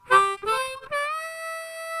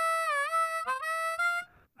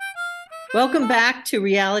Welcome back to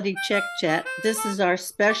Reality Check Chat. This is our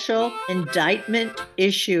special indictment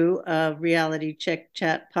issue of Reality Check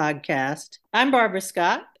Chat podcast. I'm Barbara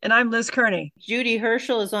Scott. And I'm Liz Kearney. Judy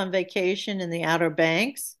Herschel is on vacation in the Outer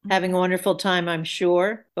Banks, having a wonderful time, I'm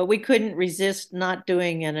sure. But we couldn't resist not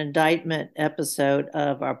doing an indictment episode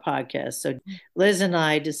of our podcast. So Liz and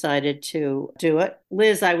I decided to do it.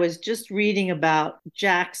 Liz, I was just reading about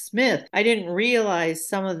Jack Smith. I didn't realize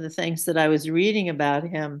some of the things that I was reading about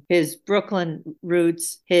him, his Brooklyn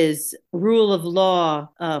roots, his rule of law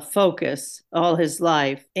focus all his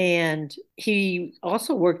life. And he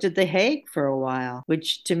also worked at The Hague for a while,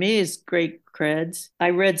 which to me is great creds. I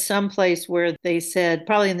read someplace where they said,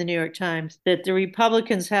 probably in the New York Times, that the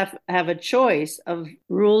Republicans have a choice of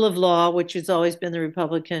rule of law, which has always been the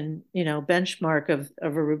Republican, benchmark of a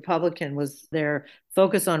Republican was their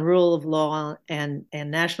focus on rule of law and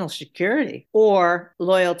national security, or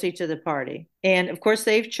loyalty to the party. And of course,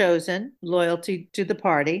 they've chosen loyalty to the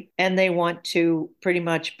party, and they want to pretty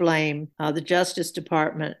much blame the Justice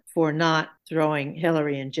Department for not throwing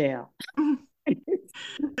Hillary in jail.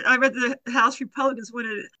 I read the House Republicans want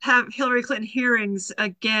to have Hillary Clinton hearings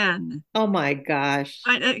again. Oh my gosh.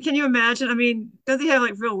 Can you imagine? I mean, don't they have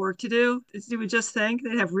like real work to do? You would just think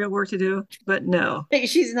they'd have real work to do, but no.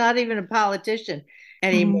 She's not even a politician Mhm.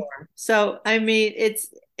 anymore. So, I mean,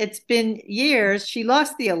 it's been years. She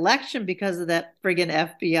lost the election because of that friggin'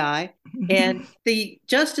 FBI. And the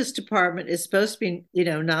Justice Department is supposed to be,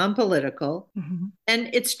 non-political. And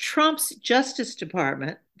it's Trump's Justice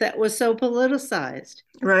Department that was so politicized.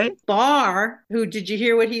 Right? Barr, who did you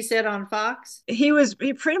hear what he said on Fox? He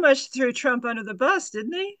pretty much threw Trump under the bus,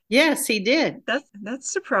 didn't he? Yes, he did.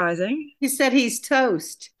 That's surprising. He said he's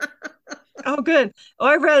toast. Oh, good. Oh,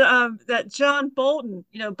 I read that John Bolton,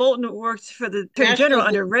 Bolton worked for the Attorney General National.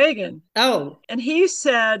 under Reagan. Oh, And he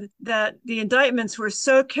said that the indictments were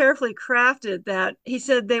so carefully crafted that he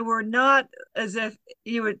said they were not as if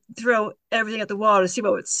you would throw everything at the wall to see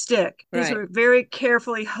what would stick. These right. were very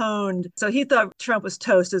carefully honed. So he thought Trump was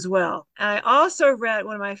toast as well. And I also read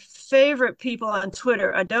one of my favorite people on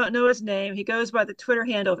Twitter. I don't know his name. He goes by the Twitter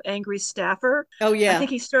handle of Angry Staffer. Oh, I yeah. think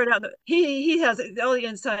he started out. He has all the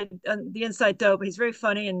inside dope, but he's very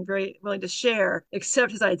funny and very willing to share,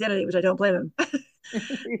 except his identity, which I don't blame him.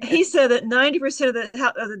 He said that 90% of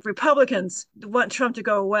the Republicans want Trump to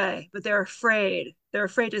go away, but they're afraid. They're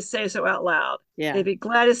afraid to say so out loud. Yeah. They'd be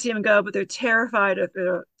glad to see him go, but they're terrified of,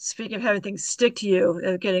 speaking of having things stick to you,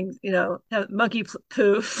 of getting, monkey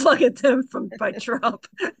poo flung at them by Trump,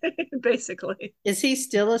 basically. Is he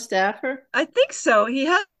still a staffer? I think so. He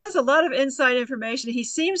has a lot of inside information. He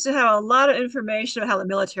seems to have a lot of information about how the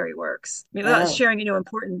military works. I mean, without Oh, sharing,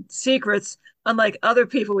 important secrets, unlike other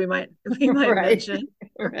people we might right. mention.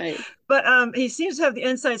 Right. But he seems to have the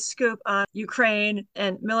inside scoop on Ukraine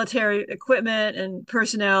and military equipment and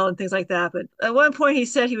personnel and things like that. But at one point, he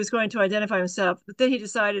said he was going to identify himself, but then he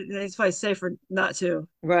decided that it's probably safer not to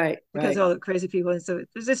Right. because Right. of all the crazy people. And so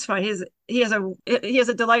it's fine. He has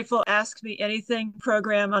a delightful Ask Me Anything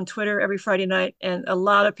program on Twitter every Friday night, and a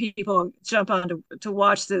lot of people jump on to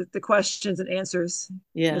watch the questions and answers.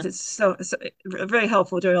 Yeah. It's so very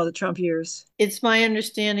helpful during all the Trump years. It's my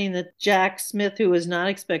understanding that Jack Smith, who was not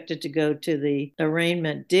expected to go to the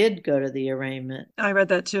arraignment, did go to the arraignment. I read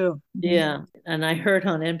that too. Yeah. And I heard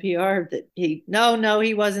on NPR that no,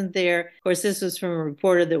 he wasn't there. Of course, this was from a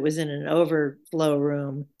reporter that was in an overflow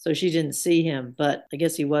room. So she didn't see him, but I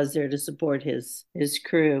guess he was there to support his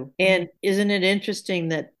crew. And isn't it interesting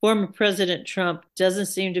that former President Trump doesn't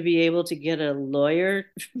seem to be able to get a lawyer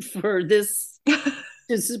for this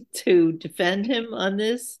to defend him on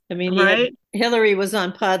this? I mean, Right? Hillary was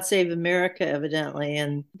on Pod Save America, evidently,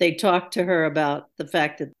 and they talked to her about the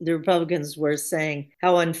fact that the Republicans were saying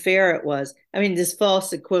how unfair it was. I mean, this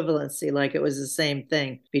false equivalency, like it was the same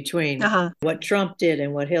thing between Uh-huh. what Trump did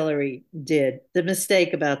and what Hillary did, the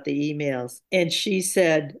mistake about the emails. And she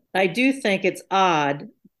said, I do think it's odd,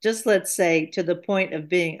 just let's say to the point of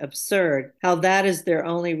being absurd, how that is their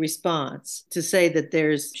only response to say that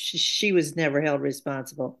she was never held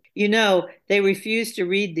responsible. They refused to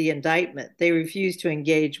read the indictment. They refused to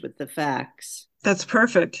engage with the facts. That's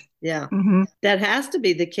perfect. Yeah. Hmm. That has to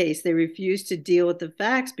be the case. They refuse to deal with the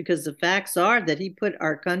facts because the facts are that he put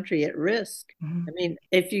our country at risk. I mean,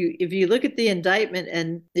 if you look at the indictment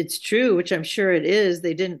and it's true, which I'm sure it is,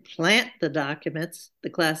 they didn't plant the documents, the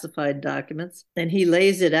classified documents, and he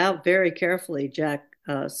lays it out very carefully, Jack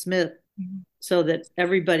Smith, so that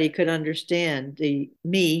everybody could understand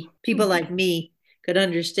people like me could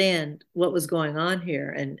understand what was going on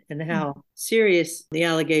here and how serious the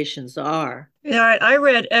allegations are. Yeah, I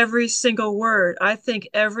read every single word. I think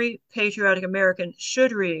every patriotic American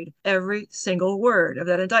should read every single word of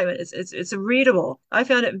that indictment. It's readable. I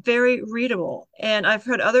found it very readable. And I've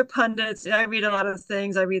heard other pundits, and I read a lot of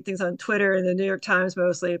things. I read things on Twitter and the New York Times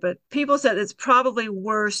mostly, but people said it's probably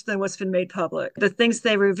worse than what's been made public. The things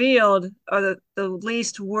they revealed are the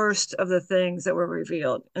least worst of the things that were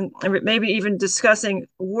revealed. And maybe even discussing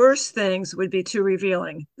worse things would be too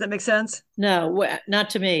revealing. Does that make sense? No, not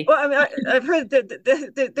to me. Well, I mean, I've heard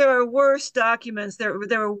that there are worse documents, there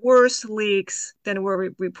are worse leaks than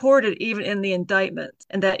were reported even in the indictment,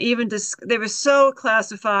 and that even they were so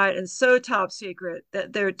classified and so top secret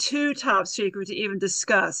that they're too top secret to even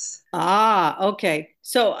discuss. Ah, okay.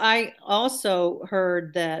 So I also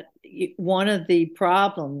heard that one of the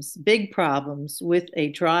problems, big problems with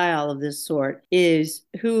a trial of this sort is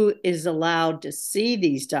who is allowed to see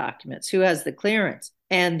these documents, who has the clearance.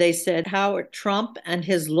 And they said Howard Trump and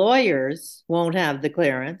his lawyers won't have the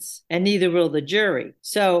clearance, and neither will the jury.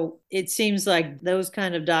 So it seems like those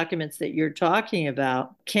kind of documents that you're talking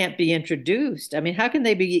about can't be introduced. I mean, how can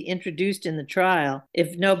they be introduced in the trial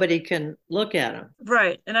if nobody can look at them?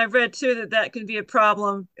 Right. And I've read too that that can be a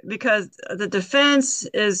problem because the defense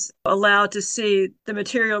is allowed to see the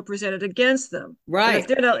material presented against them. But Right, if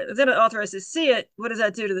they're not authorized to see it, what does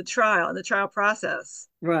that do to the trial and the trial process?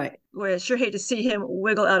 right. Well, I sure hate to see him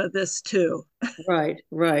wiggle out of this too. Right,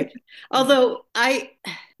 right. Although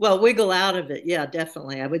well, wiggle out of it. Yeah,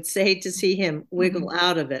 definitely. I would say to see him Mm-hmm. wiggle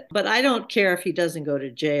out of it. But I don't care if he doesn't go to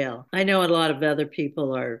jail. I know a lot of other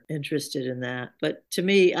people are interested in that. But to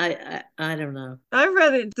me, I don't know. I've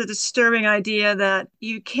read the disturbing idea that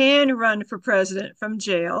you can run for president from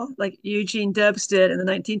jail, like Eugene Debs did in the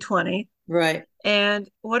 1920s. Right. And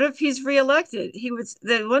what if he's reelected?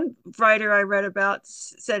 The one writer I read about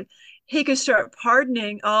said he could start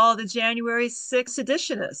pardoning all the January 6th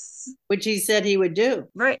seditionists. Which he said he would do.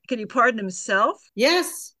 Right. Can he pardon himself?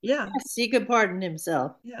 Yes. Yeah. Yes, he could pardon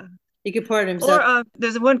himself. Yeah. He could pardon Or himself.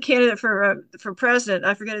 there's one candidate for president.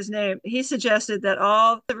 I forget his name. He suggested that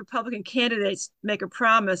all the Republican candidates make a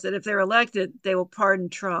promise that if they're elected, they will pardon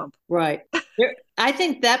Trump. Right. I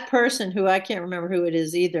think that person who I can't remember who it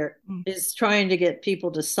is either Mm. is trying to get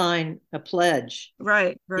people to sign a pledge.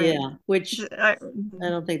 Right, right. Yeah, which I, I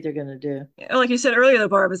don't think they're going to do. like you said earlier, though,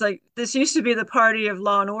 Barb, it's like this used to be the party of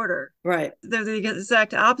law and order. Right, They're the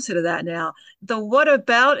exact opposite of that now. The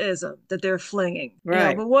whataboutism that they're flinging,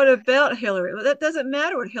 right. but what about Hillary? Well, that doesn't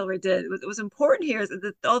matter what Hillary did. What was important here is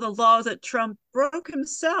that all the laws that Trump broke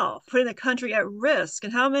himself, putting the country at risk.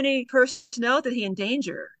 And how many personnel did he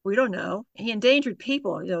endanger? We don't know. He endangered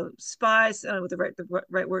people, spies, I don't know what the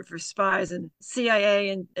right word for spies, and CIA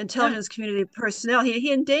and Yeah. intelligence community personnel.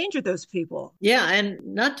 He endangered those people. Yeah, and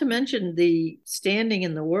not to mention the standing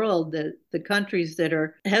in the world that the countries that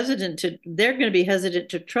are hesitant to, they're going to be hesitant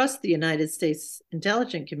to trust the United States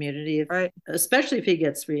intelligence community, Right. especially if he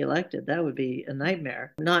gets reelected. That would be a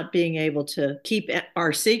nightmare. Not being able to keep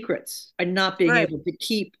our secrets and not being Right. able to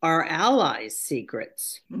keep our allies'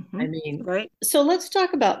 secrets. Mm-hmm. I mean, Right. so let's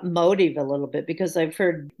talk about motive a little bit because I've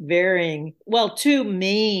heard two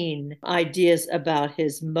main ideas about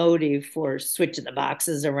his motive for switching the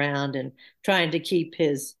boxes around and trying to keep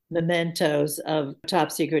his mementos of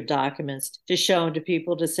top secret documents to show them to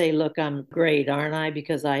people to say, look, I'm great, aren't I?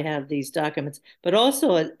 Because I have these documents. But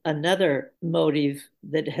also another motive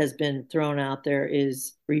that has been thrown out there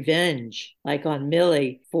is revenge, like on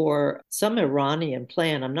Milley for some Iranian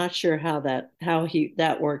plan. I'm not sure how that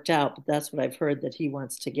worked out, but that's what I've heard, that he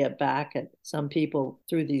wants to get back at some people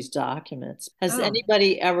through these documents. Has Oh.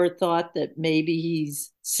 anybody ever thought that maybe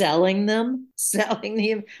he's selling them?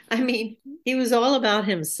 I mean, he was all about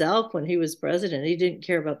himself when he was president. He didn't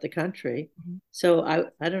care about the country. So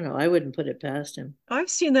I don't know. I wouldn't put it past him. I've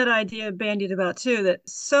seen that idea bandied about too, that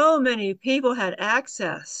so many people had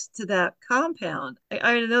access to that compound.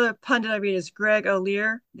 Another pundit I read is Greg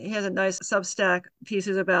O'Lear. He has a nice Substack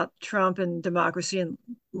pieces about Trump and democracy and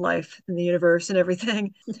life in the universe and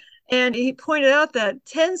everything. And he pointed out that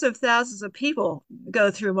tens of thousands of people go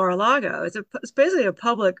through Mar-a-Lago. It's basically a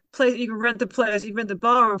public place. You can rent the place, you can rent the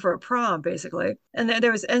ballroom for a prom, basically. And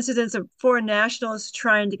there was incidents of foreign nationals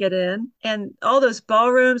trying to get in. And all those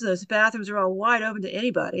ballrooms and those bathrooms are all wide open to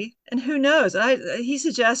anybody. And who knows? He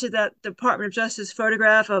suggested that Department of Justice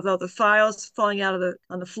photograph of all the files falling out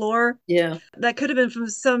on the floor. Yeah. That could have been from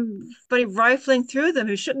somebody rifling through them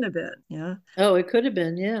who shouldn't have been. Yeah. Oh, it could have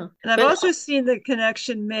been. Yeah. And I've But also seen the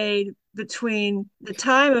connection made made between the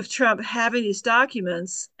time of Trump having these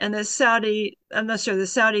documents and the Saudi, I'm not sure, the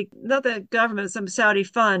Saudi, not the government, some Saudi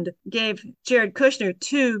fund gave Jared Kushner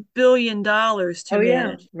 $2 billion to Oh, yeah,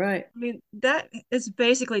 manage. right. I mean, that is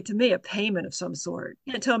basically to me a payment of some sort.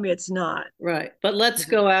 You can't tell me it's not. Right. But let's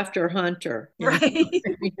go after Hunter, you know. Right.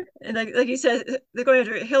 And like you said, they're going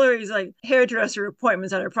after Hillary's like hairdresser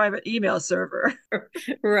appointments on her private email server.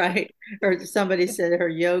 Right. Or somebody said her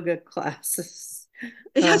yoga classes.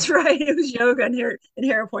 That's right. It was yoga and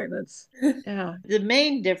hair appointments. Yeah. The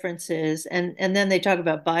main difference is, and then they talk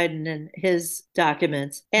about Biden and his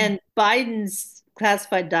documents, and Biden's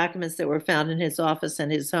classified documents that were found in his office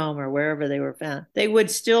and his home or wherever they were found, they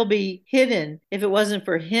would still be hidden if it wasn't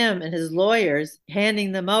for him and his lawyers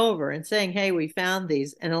handing them over and saying, hey, we found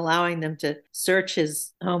these, and allowing them to search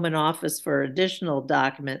his home and office for additional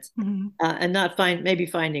documents. Mm-hmm. And not maybe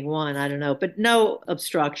finding one, I don't know, but no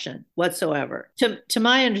obstruction whatsoever. To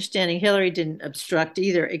my understanding, Hillary didn't obstruct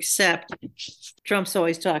either, except Trump's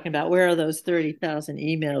always talking about where are those 30,000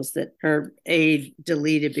 emails that her aide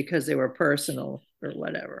deleted because they were personal or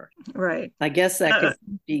whatever. Right. I guess that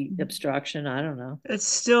could be obstruction. I don't know. It's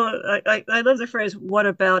still, I love the phrase,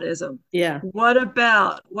 whataboutism. Yeah. What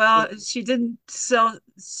about? Well, she didn't sell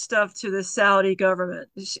stuff to the Saudi government.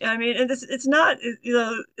 I mean, and it's not,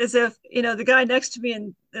 as if, the guy next to me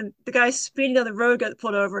and the guy speeding down the road got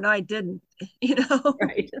pulled over and I didn't,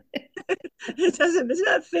 Right. it's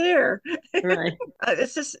not fair. Right.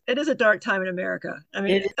 It is a dark time in America. I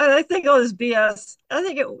mean, I think all this BS, I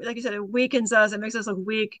think it, like you said, it weakens us. It makes us look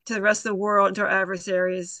weak to the rest of the world and to our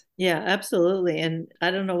adversaries. Yeah, absolutely. And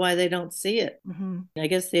I don't know why they don't see it. Mm-hmm. I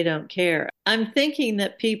guess they don't care. I'm thinking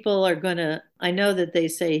that people are going to, I know that they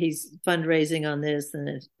say he's fundraising on this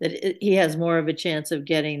and that he has more of a chance of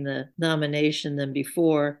getting the nomination than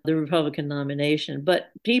before the Republican nomination.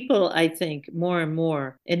 But people, I think, more and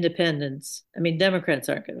more independents, I mean, Democrats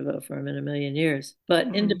aren't going to vote for him in a million years,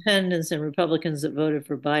 but independents and Republicans that voted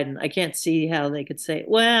for Biden, I can't see how they could say,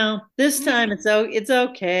 well, this time it's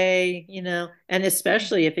okay, and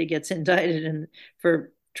especially if he gets indicted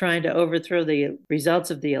for trying to overthrow the results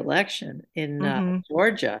of the election in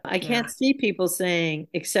Georgia. I can't see people saying,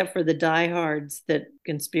 except for the diehards, that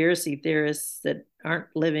conspiracy theorists that aren't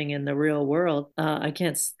living in the real world. I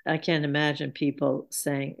can't imagine people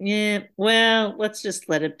saying, yeah, well, let's just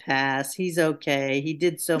let it pass. He's okay. He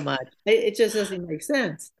did so much. It just doesn't make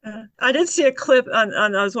sense. I did see a clip I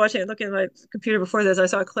was looking at my computer before this. I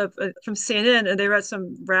saw a clip from CNN and they were at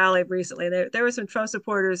some rally recently. And there were some Trump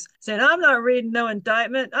supporters saying, I'm not reading no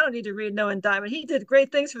indictment. I don't need to read no indictment. He did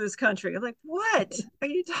great things for this country. I'm like, what are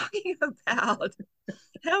you talking about?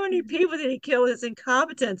 How many people did he kill with his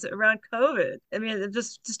incompetence around COVID? I mean,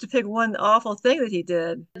 just to pick one awful thing that he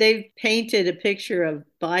did. They've painted a picture of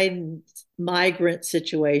Biden's migrant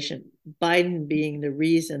situation, Biden being the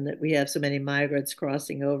reason that we have so many migrants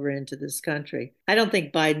crossing over into this country. I don't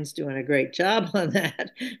think Biden's doing a great job on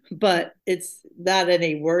that, but it's not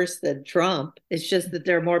any worse than Trump. It's just that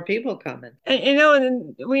there are more people coming.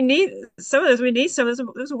 And we need some of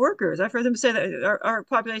those workers. I've heard them say that our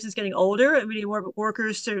population is getting older and we need more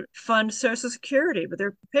workers to fund Social Security, but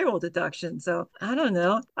they're payroll deductions. So I don't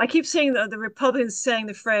know. I keep seeing the Republicans saying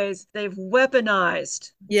the phrase, they've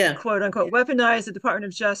weaponized, quote unquote, weaponized the Department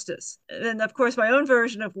of Justice. And then, of course, my own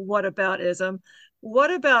version of whataboutism. What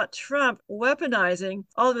about Trump weaponizing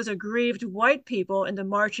all of his aggrieved white people into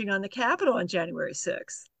marching on the Capitol on January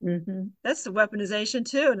 6th? Mm-hmm. That's the weaponization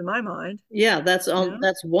too, in my mind. Yeah, that's all.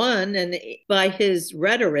 That's one. And by his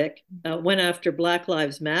rhetoric, went after Black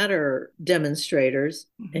Lives Matter demonstrators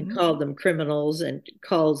and called them criminals and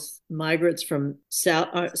calls migrants from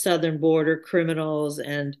southern border criminals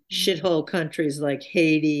and shithole countries like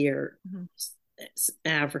Haiti or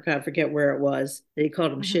Africa, I forget where it was. They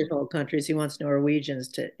called them shithole countries. He wants Norwegians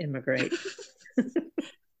to immigrate.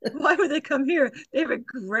 Why would they come here? They have a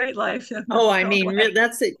great life. Oh, I mean,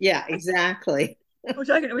 that's it. Yeah, exactly. Wish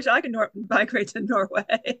I could migrate to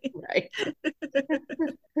Norway. Right.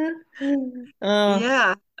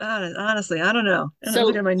 Yeah. Honestly, I don't know.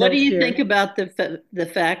 So, what do you think about the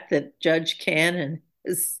fact that Judge Cannon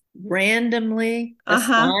is randomly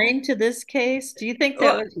assigned to this case? Do you think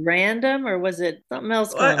that was random or was it something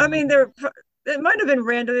else? I mean, it might have been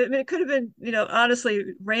random. I mean, it could have been, honestly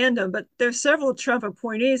random, but there's several Trump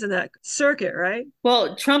appointees in that circuit, right?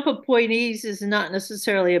 Well, Trump appointees is not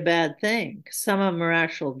necessarily a bad thing. Some of them are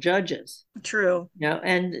actual judges. True.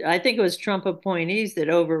 And I think it was Trump appointees that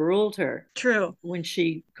overruled her. True. When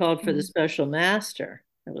she called for the special master.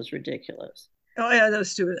 That was ridiculous. Oh yeah,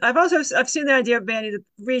 those stupid. I've seen the idea of Bandy to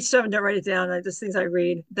read stuff and don't write it down. I just things I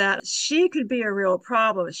read that she could be a real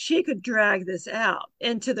problem. She could drag this out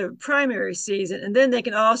into the primary season, and then they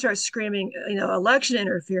can all start screaming, election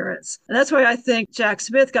interference. And that's why I think Jack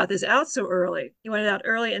Smith got this out so early. He went out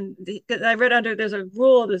early, and I read there's a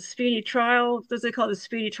rule, the Speedy Trial, what they call the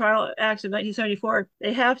Speedy Trial Act of 1974.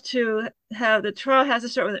 They have to have the trial has to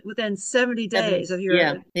start within 70 days of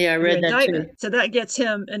Yeah, yeah, I your read that too. indictment. So that gets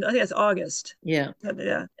him, and I think it's August. Yeah.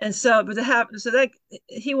 Yeah. And so, but to have, so that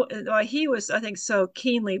he was, I think, so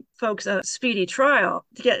keenly focused on a speedy trial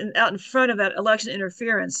to get out in front of that election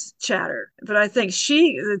interference chatter. But I think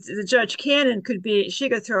the Judge Cannon she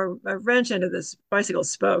could throw a wrench into this bicycle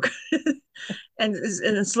spoke.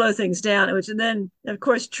 And slow things down. And then, of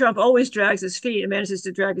course, Trump always drags his feet and manages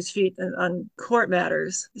to drag his feet on court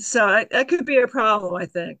matters. So that could be a problem, I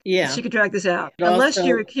think. Yeah. She could drag this out But unless she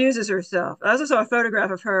also, recuses herself. I also saw a photograph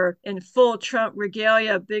of her in full Trump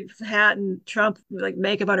regalia, big hat, and Trump like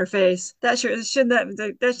makeup on her face. That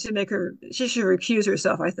should make her. She should recuse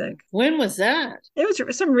herself, I think. when was that? It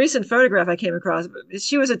was some recent photograph I came across.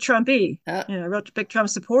 She was a Trumpy, Uh, a real big Trump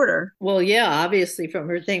supporter. well, yeah, obviously from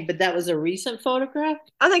her thing, but that was a recent photograph.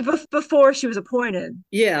 I think before she was appointed.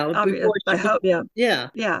 Yeah, before I hope, yeah, yeah,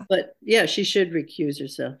 yeah, but yeah, she should recuse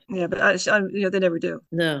herself. yeah. But they never do.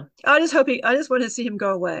 No. I just want to see him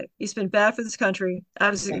go away. He's been bad for this country.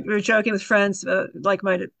 We were joking with friends,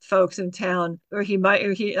 like-minded folks in town, or he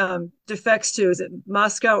defects to, is it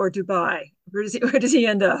Moscow or Dubai? Where does he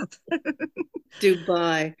end up?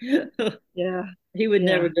 Dubai. Yeah, He would yeah.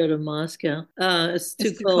 never go to Moscow. It's too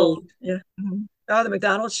It's too cold. cold. Yeah. Mhm. Oh, the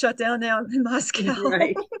McDonald's shut down now in Moscow.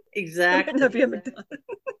 Right. There might Exactly. not be a McDonald's.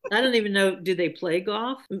 I don't even know. Do they play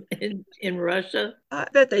golf in Russia? I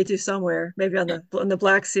bet they do somewhere, maybe on the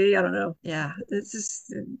Black Sea. I don't know. Yeah, it's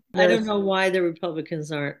just I another don't know thing. why the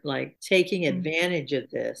Republicans aren't like taking advantage of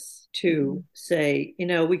this to Mhm. say,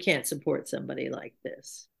 we can't support somebody like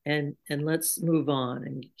this. And let's move on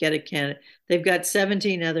and get a candidate. They've got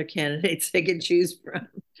 17 other candidates they can choose from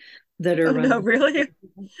that are Oh no, running. really?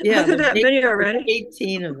 Yeah, Are there there's that many already?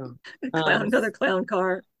 18 of them. Another clown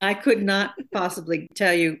car. I could not possibly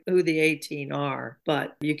tell you who the 18 are,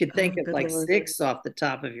 but you could think Oh, of good like Lord. six off the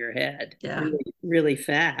top of your head Yeah. really, really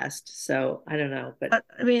fast. So I don't know, but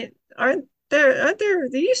I mean, there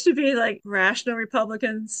used to be like rational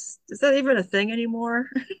Republicans. Is that even a thing anymore?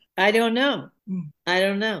 I don't know. Mm. I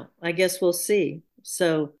don't know. I guess we'll see.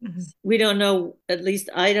 So Mhm. we don't know, at least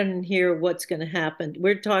I didn't hear what's going to happen.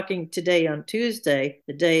 We're talking today on Tuesday,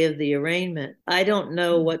 the day of the arraignment. I don't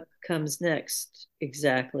know Mhm. what comes next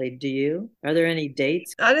exactly. Do you? Are there any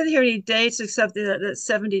dates? I didn't hear any dates except that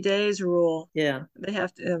 70 days rule. Yeah. They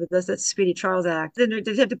have to, that's that Speedy Trials Act. Did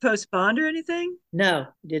they have to postpone or anything? No,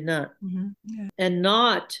 did not. Yeah. And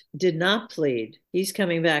Not did not plead. He's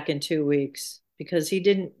coming back in 2 weeks because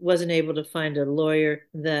he wasn't able to find a lawyer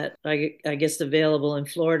that I guess available in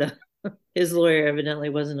Florida. His lawyer evidently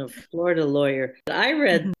wasn't a Florida lawyer. I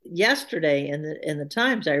read Mhm. yesterday in the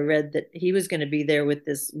Times, I read that he was going to be there with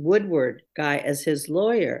this Woodward guy as his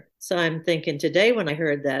lawyer. So I'm thinking today when I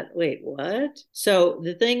heard that, wait, what? So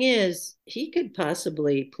the thing is, he could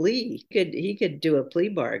possibly plea. He could do a plea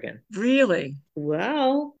bargain. Really?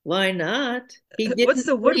 Well, why not? He What's didn't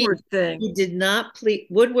the plead. Woodward thing? He did not plead.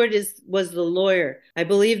 Woodward was the lawyer. I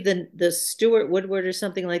believe the Stuart Woodward or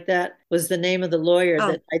something like that was the name of the lawyer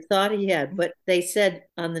Oh, that I thought he had. But they said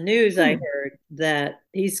on the news I hmm. heard that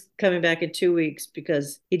he's coming back in 2 weeks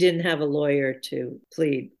because he didn't have a lawyer to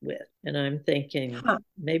plead with. And I'm thinking Huh.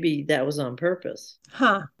 maybe that was on purpose.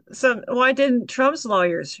 Huh. So why didn't Trump's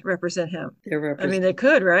lawyers represent him? Their I mean, represent. they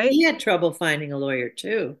could, right? He had trouble finding a lawyer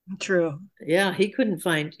too. True. Yeah, he couldn't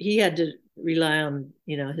find. He had to rely on,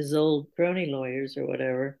 his old crony lawyers or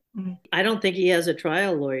whatever. Mhm. I don't think he has a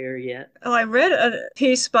trial lawyer yet. Oh, I read a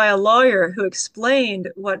piece by a lawyer who explained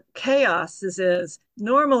what chaos this is.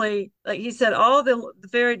 Normally, like he said, all the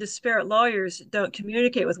very disparate lawyers don't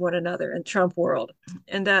communicate with one another in Trump world,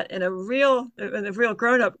 and that in a real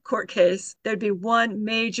grown-up court case, there'd be one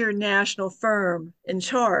major national firm in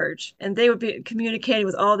charge, and they would be communicating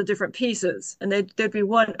with all the different pieces, and there'd be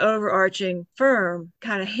one overarching firm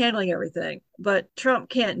kind of handling everything. But Trump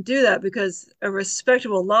can't do that because a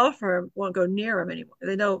respectable law firm won't go near him anymore.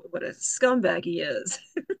 They know what a scumbag he is.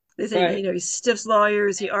 They say, Right. he stiffs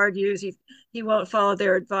lawyers, he argues, he won't follow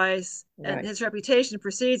their advice, and Right. his reputation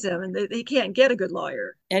precedes him, and he can't get a good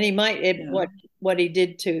lawyer. And he might You know? what he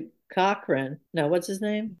did to Cochran. No, what's his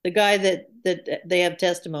name? The guy that they have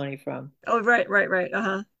testimony from. Oh, right.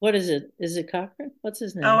 Uh-huh. What is it? Is it Cochran? What's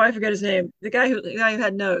his Oh, name? I forget his name. The guy who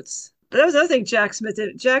had notes. But that was another thing Jack Smith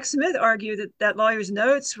did. Jack Smith argued that lawyer's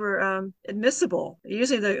notes were admissible.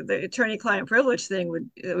 Usually the attorney-client privilege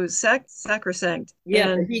thing it was sacrosanct. Yeah,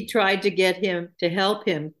 but And he tried to get him to help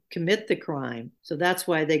him commit the crime. So that's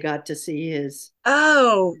why they got to see his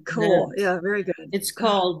oh, cool. notes. Yeah, very good. It's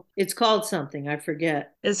called something, I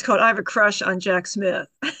forget. It's called I Have a Crush on Jack Smith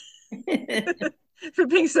for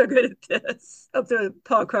being so good at this. Up to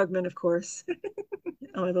Paul Krugman, of course.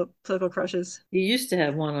 Oh, my little political crushes. He used to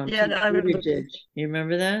have one on Yeah, Pete I remember. Buttigieg. You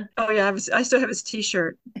remember that? Oh yeah, I still have his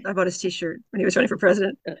T-shirt. I bought his T-shirt when he was running for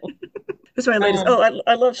president. Oh. That's my latest. Um, Oh,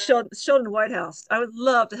 I love Sheldon Whitehouse. I would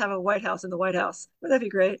love to have a White House in the White House. Wouldn't that be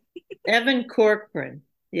great? Evan Corcoran.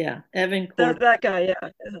 Yeah, Evan That Corcoran. that guy,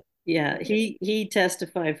 yeah. Yeah, he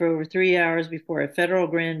testified for over 3 hours before a federal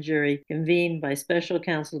grand jury convened by special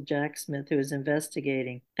counsel Jack Smith, who is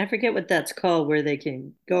investigating. I forget what that's called, where they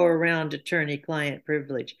can go around attorney-client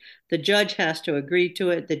privilege. The judge has to agree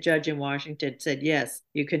to it. The judge in Washington said, yes,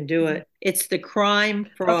 you can do it. It's the crime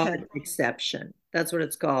Okay. fraud exception. That's what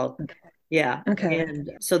it's called. Yeah. Okay.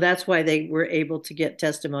 And so that's why they were able to get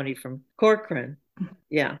testimony from Corcoran,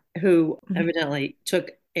 yeah, who Mhm. evidently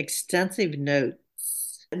took extensive notes.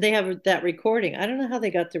 They have that recording. I don't know how they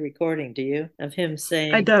got the recording, do you? Of him I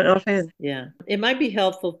saying, don't know offhand. yeah. It might be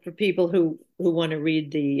helpful for people who want to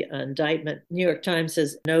read the indictment. New York Times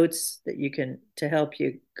has notes that you can to help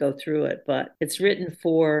you go through it, but it's written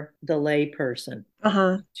for the lay person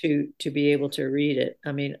Uh-huh. to be able to read it.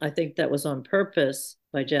 I mean, I think that was on purpose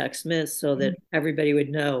by Jack Smith so that Mhm. everybody would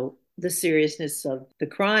know the seriousness of the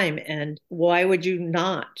crime. And why would you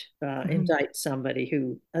not Mhm. indict somebody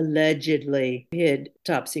who allegedly hid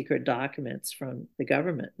top secret documents from the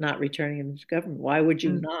government, not returning them to the government? Why would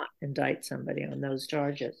you Mhm. not indict somebody on those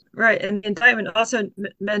charges? Right, and the indictment also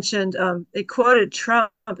mentioned it quoted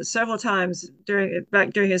Trump several times during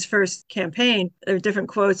his first campaign. There were different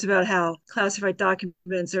quotes about how classified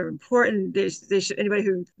documents are important. Anybody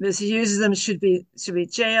who misuses them should be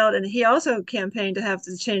jailed. And he also campaigned to have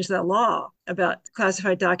to change the law about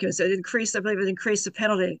classified documents. I believe it increased the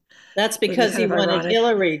penalty, That's which is because kind he of wanted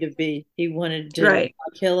ironic. he wanted to Right.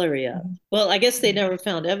 lock Hillary up. Well, I guess they never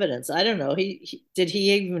found evidence. I don't know. Did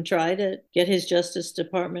he even try to get his Justice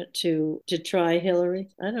Department to try Hillary?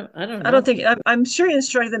 I don't I know. don't think I'm sure he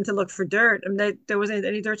instructed them to look for dirt. I mean, there wasn't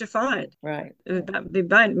any dirt to find. Right. It would be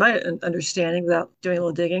my understanding without doing a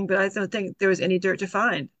little digging, but I don't think there was any dirt to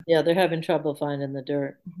find. Yeah, they're having trouble finding the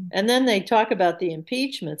dirt. Mhm. And then they talk about the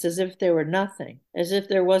impeachments as if there were nothing, as if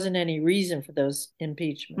there wasn't any reason for those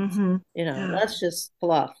impeachments. Mhm. Yeah. That's just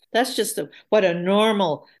fluff. That's just what a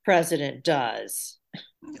normal president does.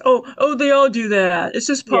 Oh, they all do that. It's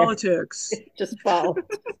just Yeah, politics. just follow.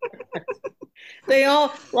 They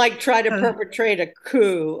all like try to Uh, perpetrate a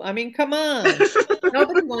coup. I mean, come on.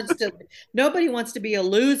 Nobody wants to nobody wants to be a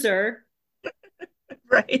loser.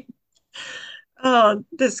 right. Oh,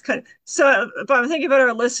 this kind. So, but I'm thinking about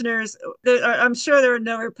our listeners. I'm sure there are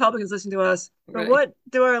no Republicans listening to us. But Right. what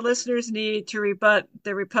do our listeners need to rebut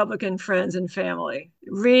their Republican friends and family?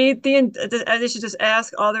 They should just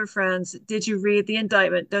ask all their friends, "Did you read the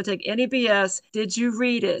indictment? Don't take any BS. Did you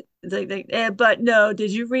read it?" But no, did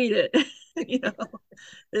you read it? you know,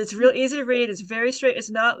 it's real easy to read. It's very straight. It's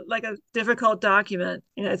not like a difficult document.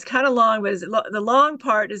 It's kind of long, but the long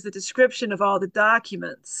part is the description of all the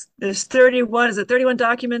documents. There's 31. Is it 31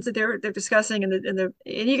 documents that they're discussing, and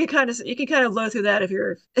you can kind of blow through that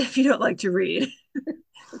if you don't like to read.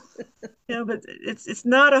 But it's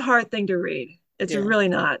not a hard thing to read. It's Yeah. really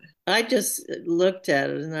not. I just looked at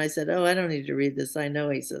it and I said, "Oh, I don't need to read this. I know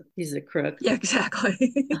he's a crook." Yeah, exactly.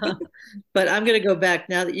 But I'm going to go back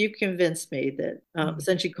now that you convinced me that Mhm.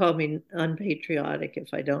 since you called me unpatriotic if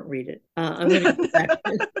I don't read it, I'm going to go back.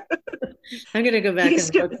 I'm going to go You back can and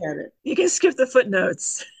skip. look at it. You can skip the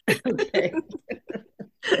footnotes. Okay.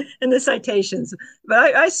 and the citations.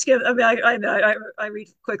 But I skim. I mean, I read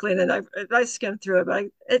quickly and then I skim through it. But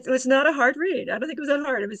it was not a hard read. I don't think it was that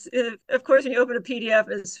hard. Of course, when you open a PDF,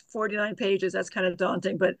 it's 49 pages. That's kind of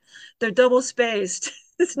daunting. But they're double spaced.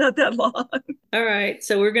 It's not that long. All right.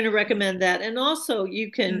 So we're going to recommend that. And also,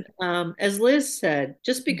 you can, as Liz said,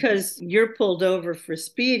 just because you're pulled over for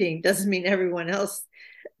speeding doesn't mean everyone else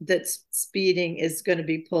that's speeding is going to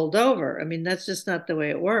be pulled over. I mean, that's just not the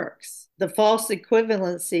way it works. The false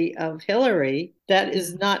equivalency of Hillary, that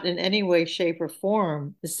is not in any way, shape, or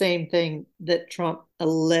form the same thing that Trump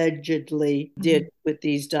allegedly did with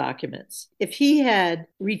these documents. If he had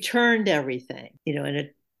returned everything, in a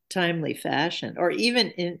timely fashion, or even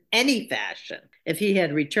in any fashion, if he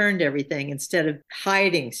had returned everything instead of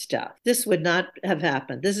hiding stuff. This would not have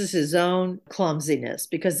happened. This is his own clumsiness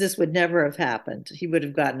because this would never have happened. He would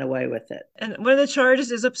have gotten away with it. And one of the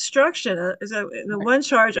charges is obstruction. The one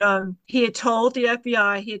charge, he had told the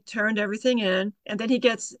FBI he had turned everything in, and then he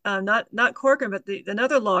gets not Corcoran, but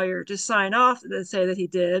another lawyer to sign off and say that he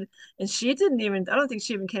did, and she didn't even. I don't think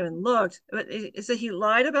she even came and looked. But it said he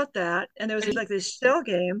lied about that, and there was like this shell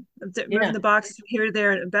game of moving the boxes from here to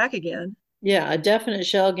there and back again. Yeah, a definite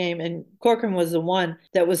shell game. And Corcoran was the one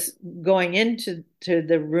that was going into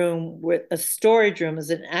the room with a storage room, as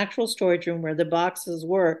an actual storage room where the boxes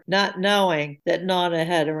were, not knowing that Nana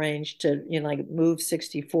had arranged to, like move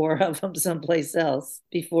 64 of them someplace else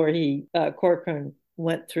before Corcoran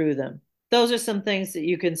went through them. Those are some things that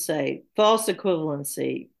you can say. False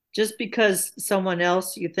equivalency. Just because someone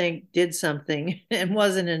else you think did something and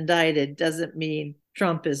wasn't indicted doesn't mean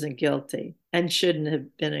Trump isn't guilty and shouldn't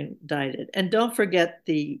have been indicted. And don't forget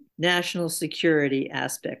the national security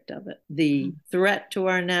aspect of it. The threat to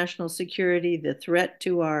our national security, the threat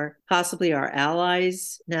to possibly our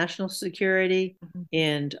allies' national security,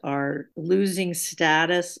 and our losing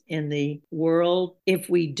status in the world if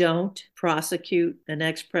we don't prosecute an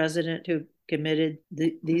ex-president who committed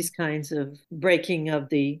these kinds of breaking of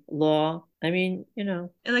the law. I mean, And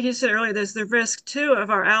like you said earlier, there's the risk too of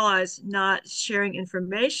our allies not sharing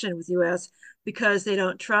information with US because they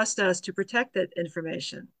don't trust us to protect that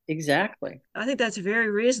information. Exactly. I think that's very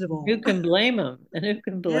reasonable. Who can blame them? And who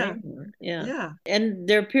can blame them? Yeah. And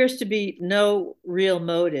there appears to be no real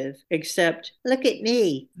motive except, look at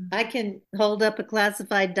me. I can hold up a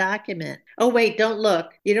classified document. Oh, wait, don't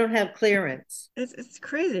look. You don't have clearance. It's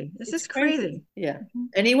crazy. It's just crazy. Yeah.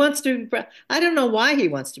 And he wants to, I don't know why he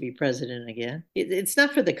wants to be president again. It's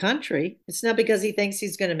not for the country. It's not because he thinks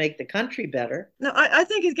he's going to make the country better. No, I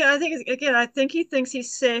think he thinks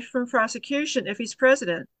he's safe from prosecution if he's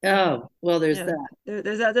president. Oh, well, there's that.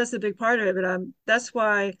 That's the big part of it. But that's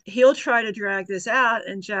why he'll try to drag this out,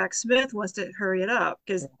 and Jack Smith wants to hurry it up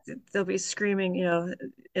because they'll be screaming,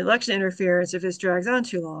 election interference if this drags on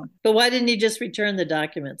too long. But why didn't he just return the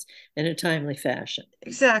documents in a timely fashion?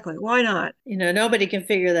 Exactly. Why not? Nobody can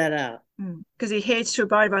figure that out. Because he hates to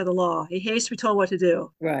abide by the law. He hates to be told what to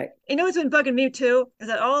do. Right. What's been bugging me too is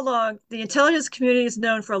that all along the intelligence community has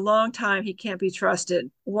known for a long time he can't be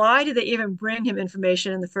trusted. Why did they even bring him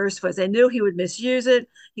information in the first place? They knew he would misuse it.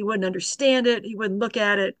 He wouldn't understand it. He wouldn't look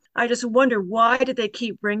at it. I just wonder, why did they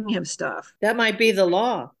keep bringing him stuff? That might be the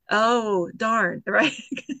law. Oh, darn. Right.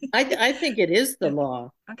 I think it is the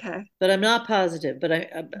law. Okay. But I'm not positive, but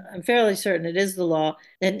I'm fairly certain it is the law.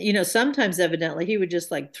 And, sometimes evidently he would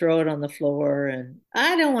just like throw it on the floor and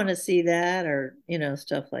I don't want to see that, or,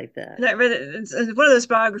 stuff like that. And I read it. It's one of those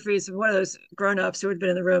biographies of one of those grown-ups who had been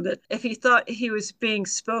in the room, that if he thought he was being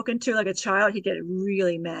spoken to like a child, he'd get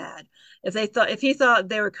really mad. If he thought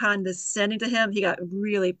they were condescending to him, he got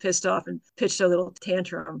really pissed off and pitched a little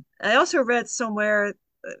tantrum. I also read somewhere,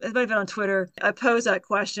 it might have been on Twitter, I posed that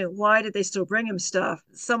question: why did they still bring him stuff?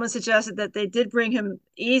 Someone suggested that they did bring him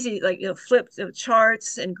easy, like flipped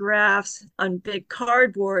charts and graphs on big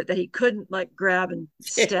cardboard that he couldn't like grab and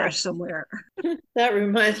stash somewhere. That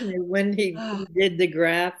reminds me when he did the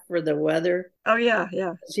graph for the weather. Oh yeah.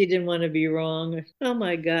 She didn't want to be wrong. Oh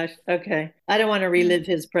my gosh. Okay, I don't want to relive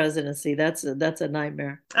his presidency. That's a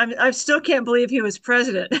nightmare. I still can't believe he was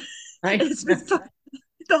president. It's been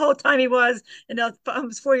the whole time he was, and now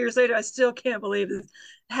almost 4 years later, I still can't believe it.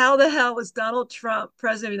 How the hell was Donald Trump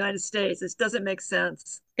president of the United States? This doesn't make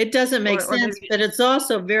sense. It doesn't make sense, but it's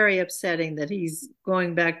also very upsetting that he's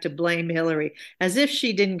going back to blame Hillary as if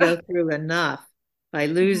she didn't go through enough by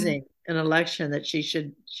losing an election that she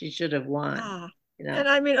should have won. And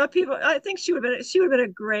I mean, people, I think she would have been a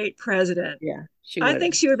great president. Yeah, I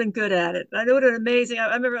think she would have been good at it. I know it would have been amazing.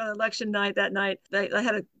 I remember on election night that night, I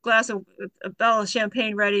had a bottle of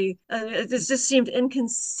champagne ready. It just seemed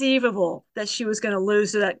inconceivable that she was going to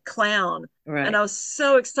lose to that clown. Right. And I was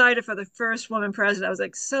so excited for the first woman president. I was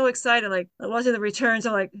like so excited. Like watching the returns,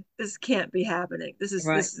 I'm like, this can't be happening. This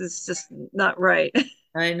is just not right.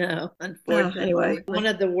 I know. Unfortunately, anyway, one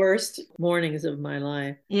of the worst mornings of my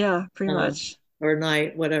life. Yeah, pretty much. Or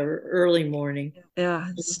night, whatever, early morning. Yeah,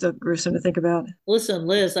 it's still gruesome to think about. Listen,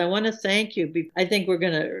 Liz, I want to thank you. I think we're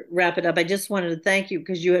going to wrap it up. I just wanted to thank you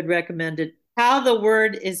because you had recommended How the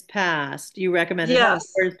Word is Passed. You recommended How the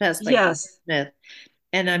Word is Passed by Smith.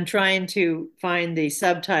 And I'm trying to find the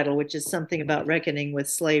subtitle, which is something about reckoning with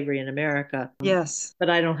slavery in America. Yes. But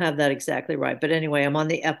I don't have that exactly right. But anyway, I'm on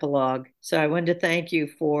the epilogue. So I wanted to thank you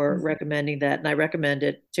for Mhm. recommending that. And I recommend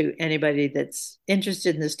it to anybody that's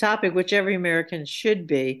interested in this topic, which every American should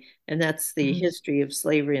be. And that's the Mhm. history of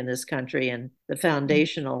slavery in this country and the Mhm.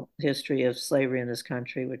 foundational history of slavery in this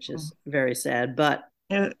country, which is very sad. But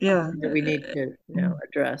Yeah. that we need to, Mhm.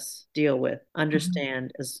 address, deal with, Mhm.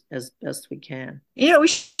 understand as best we can. We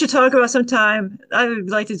should talk about sometime. I would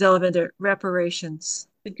like to delve into reparations.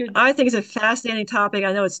 A good, I think it's a fascinating topic.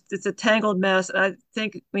 I know it's a tangled mess. I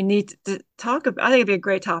think we need to talk about. I think it'd be a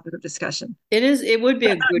great topic of discussion. it is. It would be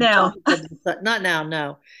But a not good now. topic, but not now.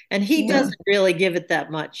 No, and he Yeah. doesn't really give it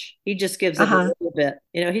that much. He just gives it a Uh-huh. little bit.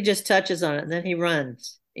 He just touches on it and then he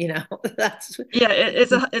runs. That's Yeah,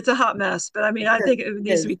 it's a hot mess, but I mean, I think it it needs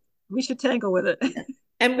to is. be. We should tangle with it.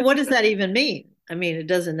 And what does that even mean? I mean, it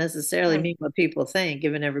doesn't necessarily Right. mean what people think,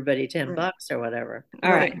 giving everybody 10 Right. bucks or whatever.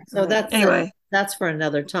 All right. Right. So Right. that's Anyway. that's for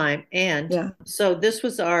another time. And Yeah. so this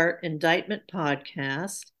was our indictment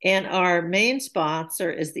podcast. And our main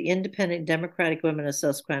sponsor is the Independent Democratic Women of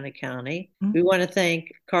Susquehanna County. Mm-hmm. We want to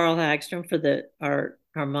thank Carl Hagstrom for our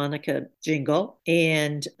harmonica jingle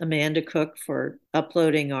and Amanda Cook for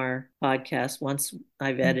uploading our podcast once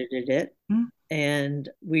I've edited it. Mm-hmm. And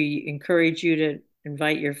we encourage you to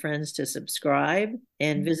invite your friends to subscribe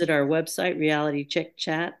and visit our website,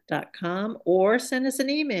 realitycheckchat.com, or send us an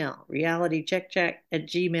email,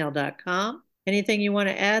 realitycheckchat@gmail.com. Anything you want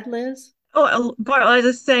to add, Liz? Oh, Bart, I'd like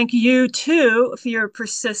to thank you too for your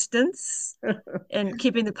persistence and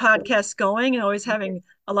keeping the podcast going and always having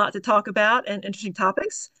a lot to talk about and interesting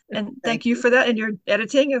topics. And Thank thank you you. for that and your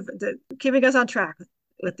editing of keeping us on track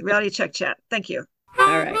with the Reality Check Chat. Thank you. All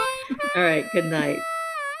right. All right. Good night.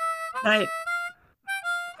 Night.